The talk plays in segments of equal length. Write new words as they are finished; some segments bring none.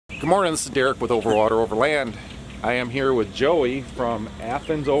Good morning, this is Derek with OverWater.Overland. I am here with Joey from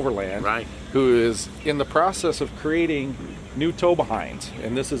Athens Overland, who is in the process of creating new tow behinds,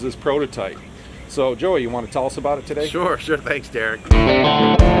 and this is his prototype. So Joey, you want to tell us about it today? Sure, thanks Derek.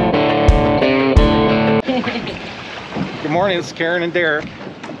 Good morning, this is Karen and Derek.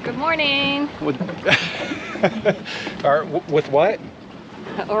 Good morning. With what?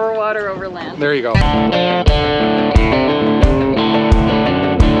 OverWater.Overland. There you go.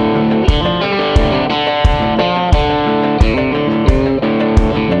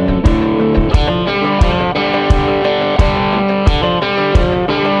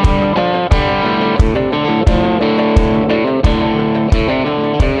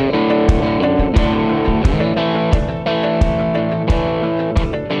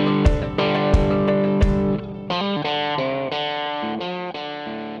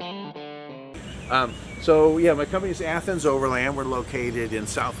 So yeah, my company is Athens Overland. We're located in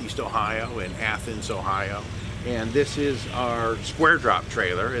Southeast Ohio, in Athens, Ohio. And this is our square drop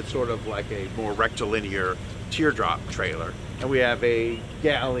trailer. It's sort of like a more rectilinear teardrop trailer. And we have a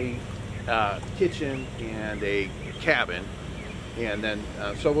galley, kitchen, and a cabin. And then,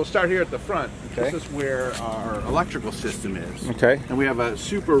 so we'll start here at the front. Okay. This is where our electrical system is. Okay. And we have a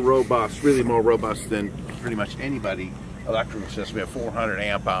super robust, really more robust than pretty much anybody, electrical system. We have 400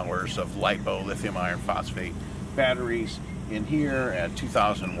 amp hours of LiPo, lithium iron phosphate batteries in here, and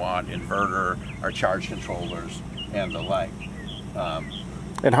 2,000 watt inverter, our charge controllers, and the like.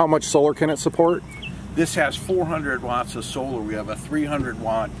 And how much solar can it support? This has 400 watts of solar. We have a 300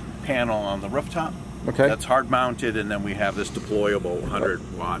 watt panel on the rooftop. Okay. That's hard mounted, and then we have this deployable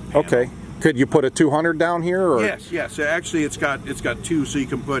 100 watt panel. Okay. Could you put a 200 down here? Or? Yes. Actually, it's got two, so you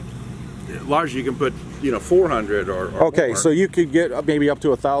can put, largely you can put, 400 or okay, more. so you could get maybe up to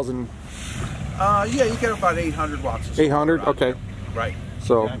 1,000. Yeah, you get about 800 watts of solar. 800, okay. Right.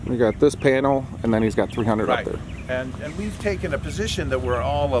 So okay. We got this panel, and then he's got 300 right. up there. And we've taken a position that we're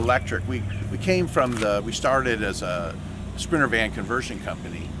all electric. We started as a Sprinter van conversion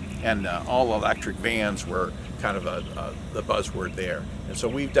company, and all electric vans were kind of the buzzword there. And so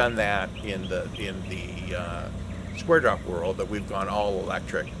we've done that in the square drop world, that we've gone all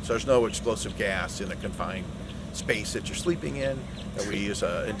electric. So there's no explosive gas in a confined space that you're sleeping in. And we use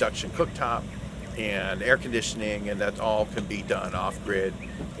an induction cooktop and air conditioning, and that all can be done off grid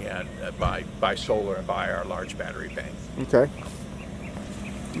and by solar and by our large battery bank. Okay.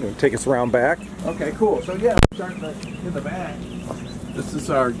 Take us around back. Okay, cool. So yeah, starting in the back. This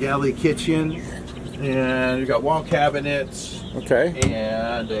is our galley kitchen, and we've got wall cabinets. Okay.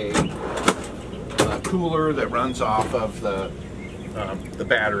 And a cooler that runs off of the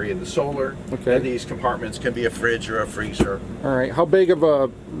battery and the solar. Okay. And these compartments can be a fridge or a freezer. All right. How big of a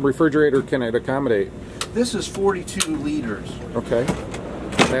refrigerator can it accommodate? This is 42 liters. Okay.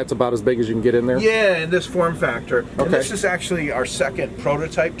 That's about as big as you can get in there? Yeah, in this form factor. Okay. And this is actually our second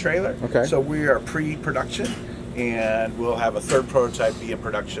prototype trailer. Okay. So we are pre-production, and we'll have a third prototype be in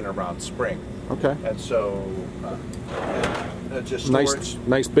production around spring. Okay. And so just storage.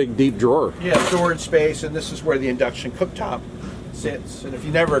 Nice big deep drawer. Yeah, storage space, and this is where the induction cooktop sits. And if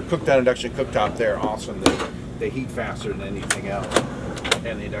you never cooked on induction cooktop, they're awesome. They heat faster than anything else.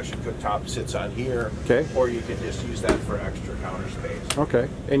 And the induction cooktop sits on here. Okay. Or you can just use that for extra counter space. Okay.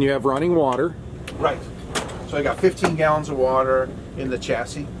 And you have running water. Right. So I got 15 gallons of water in the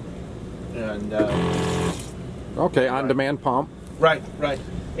chassis. And okay, on-demand pump. Right.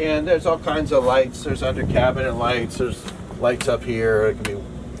 And there's all kinds of lights. There's under cabinet lights. There's lights up here. It can be,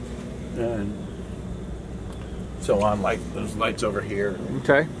 and so on. Like there's lights over here.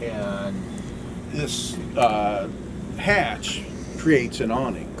 Okay. And this hatch creates an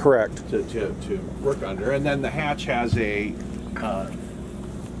awning. Correct. To work under, and then the hatch has a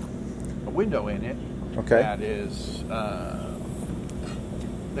window in it. Okay. That is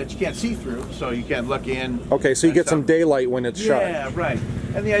that you can't see through, so you can look in. Okay, so you get some daylight when it's shut. Yeah, right.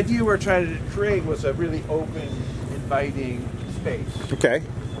 And the idea we're trying to create was a really open, inviting space. Okay.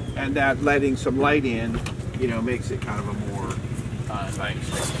 And that letting some light in, makes it kind of a more inviting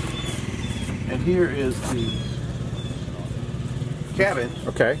space. And here is the cabin.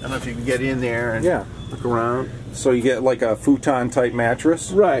 Okay. I don't know if you can get in there and look around. So you get like a futon type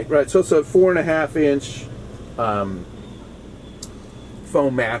mattress? Right. So it's a 4.5 inch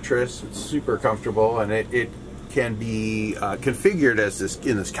foam mattress. It's super comfortable, and it can be configured as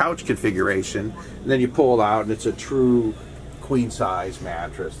in this couch configuration, and then you pull it out and it's a true queen size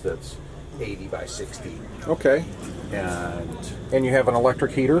mattress that's 80 by 60. Okay. And you have an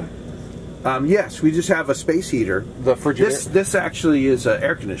electric heater? Yes, we just have a space heater. The Frigidaire? This actually is an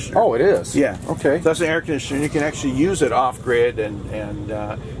air conditioner. Oh, it is? Yeah. Okay. So that's an air conditioner. You can actually use it off-grid, and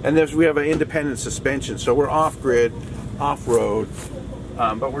we have an independent suspension. So we're off-grid, off-road,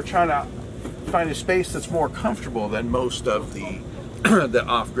 but we're trying to find a space that's more comfortable than most of the the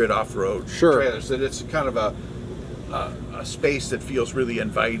off-grid, off-road trailers. That it's kind of a space that feels really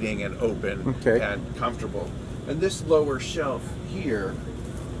inviting and open and comfortable. And this lower shelf here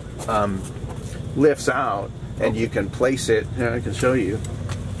lifts out, and you can place it. I can show you.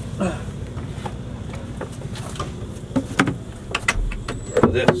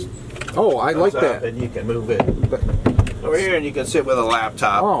 This. Oh, I like that. And you can move it over here, and you can sit with a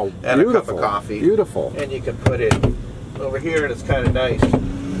laptop and a cup of coffee. Beautiful. And you can put it over here, and it's kind of nice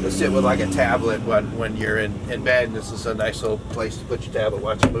to sit with like a tablet when you're in bed. And this is a nice little place to put your tablet,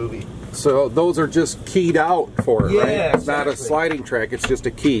 watch a movie. So those are just keyed out for it, right? Yeah, it's not a sliding track, it's just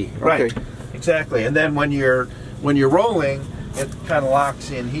a key. Right. Okay. Exactly. And then when you're rolling, it kind of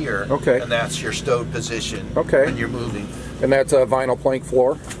locks in here. Okay. And that's your stowed position when you're moving. And that's a vinyl plank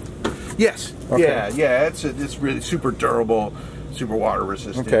floor? Yes. Okay. Yeah. It's really super durable, super water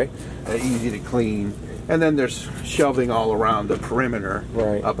resistant. Okay. Easy to clean. And then there's shelving all around the perimeter,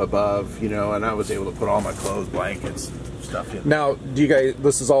 up above, and I was able to put all my clothes, blankets, stuff in. Now, do you guys?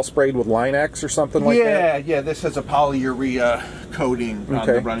 This is all sprayed with Line-X or something like that? Yeah. This has a polyurea coating on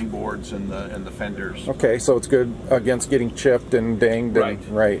the running boards and the fenders. Okay, so it's good against getting chipped and dinged. Right.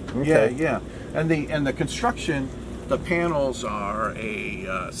 Right. Okay. Yeah. And the construction, the panels are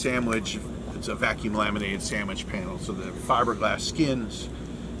a sandwich. It's a vacuum laminated sandwich panel, so the fiberglass skins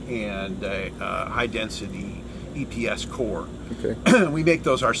and high density EPS core. Okay. We make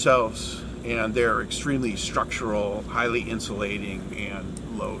those ourselves, and they're extremely structural, highly insulating,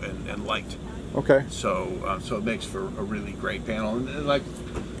 and low and light. Okay. So it makes for a really great panel. And like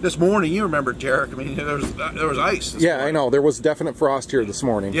this morning, you remember, Derek? I mean, there was ice. Yeah, morning. I know. There was definite frost here this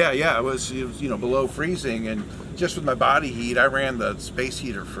morning. Yeah. It was below freezing, and just with my body heat, I ran the space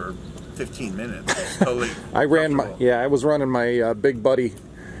heater for 15 minutes. It was totally. I was running my Big Buddy.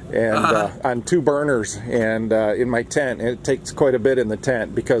 And on 2 burners, and in my tent, and it takes quite a bit in the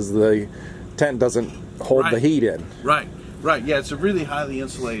tent because the tent doesn't hold the heat in. Right. Yeah, it's a really highly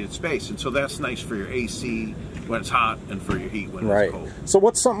insulated space, and so that's nice for your AC when it's hot and for your heat when it's cold. So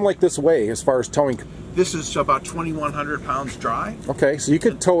what's something like this weigh as far as towing? This is about 2,100 pounds dry. Okay, so you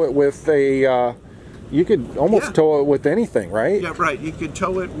could tow it with a. You could almost tow it with anything, right? Yeah, right. You could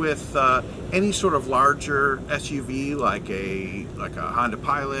tow it with any sort of larger SUV, like a Honda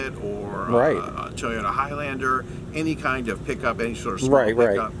Pilot or a Toyota Highlander, any kind of pickup, any sort of small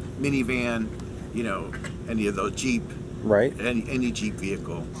pickup, minivan, any of those Jeep, any Jeep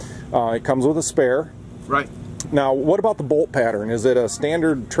vehicle. It comes with a spare. Right. Now, what about the bolt pattern? Is it a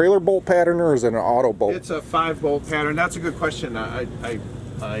standard trailer bolt pattern, or is it an auto bolt? It's a 5-bolt pattern. That's a good question. I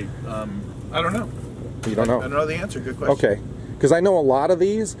don't know. You don't know? I don't know the answer. Good question. Okay. Because I know a lot of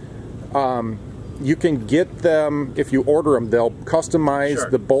these, you can get them, if you order them, they'll customize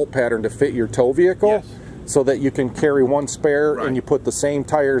the bolt pattern to fit your tow vehicle so that you can carry one spare and you put the same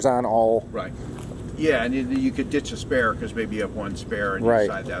tires on all. Right. Yeah, and you could ditch a spare because maybe you have one spare and you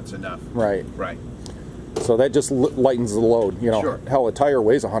decide that's enough. Right. Right. So that just lightens the load. Hell, a tire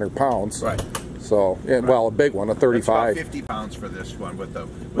weighs 100 pounds. Right. So, well, a big one, a 35. That's about 50 pounds for this one with the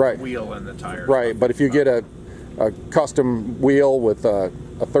wheel and the tires. Right, but if you get a custom wheel with a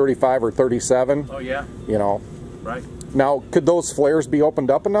 35 or 37, Right. Now, could those flares be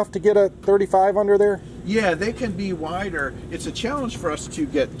opened up enough to get a 35 under there? Yeah, they can be wider. It's a challenge for us to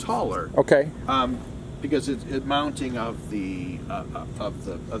get taller. Okay. Because it's mounting of the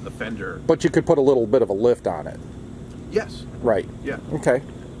fender. But you could put a little bit of a lift on it. Yes. Right. Yeah. Okay.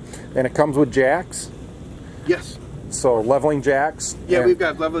 And it comes with jacks? Yes. So leveling jacks? Yeah, we've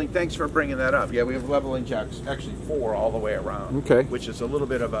got leveling. Thanks for bringing that up. Yeah, we have leveling jacks, actually 4 all the way around. Okay. Which is a little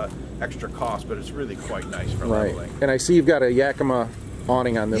bit of a extra cost, but it's really quite nice for leveling. And I see you've got a Yakima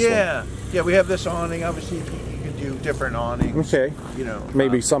awning on this one. Yeah, we have this awning. Obviously, you can do different awnings. Okay.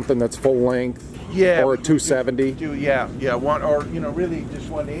 Maybe something that's full length. Yeah. Or a 270. One, or really just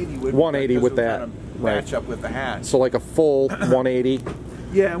 180 would 180 with that. Kind of match up with the hatch. So like a full 180.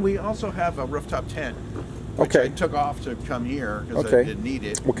 Yeah, and we also have a rooftop tent. Which I took off to come here because I didn't need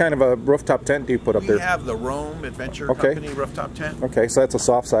it. What kind of a rooftop tent do you put up there? We have the Rome Adventure Company rooftop tent. Okay, so that's a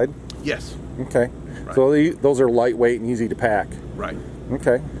soft side? Yes. Okay. Right. So those are lightweight and easy to pack. Right.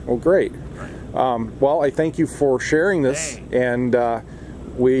 Okay. Well, great. Right. Well, I thank you for sharing this, and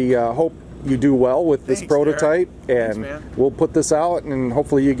we hope you do well with this prototype, and we'll put this out, and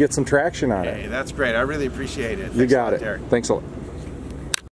hopefully you get some traction on it. Hey, that's great. I really appreciate it. You got it. Thanks a lot.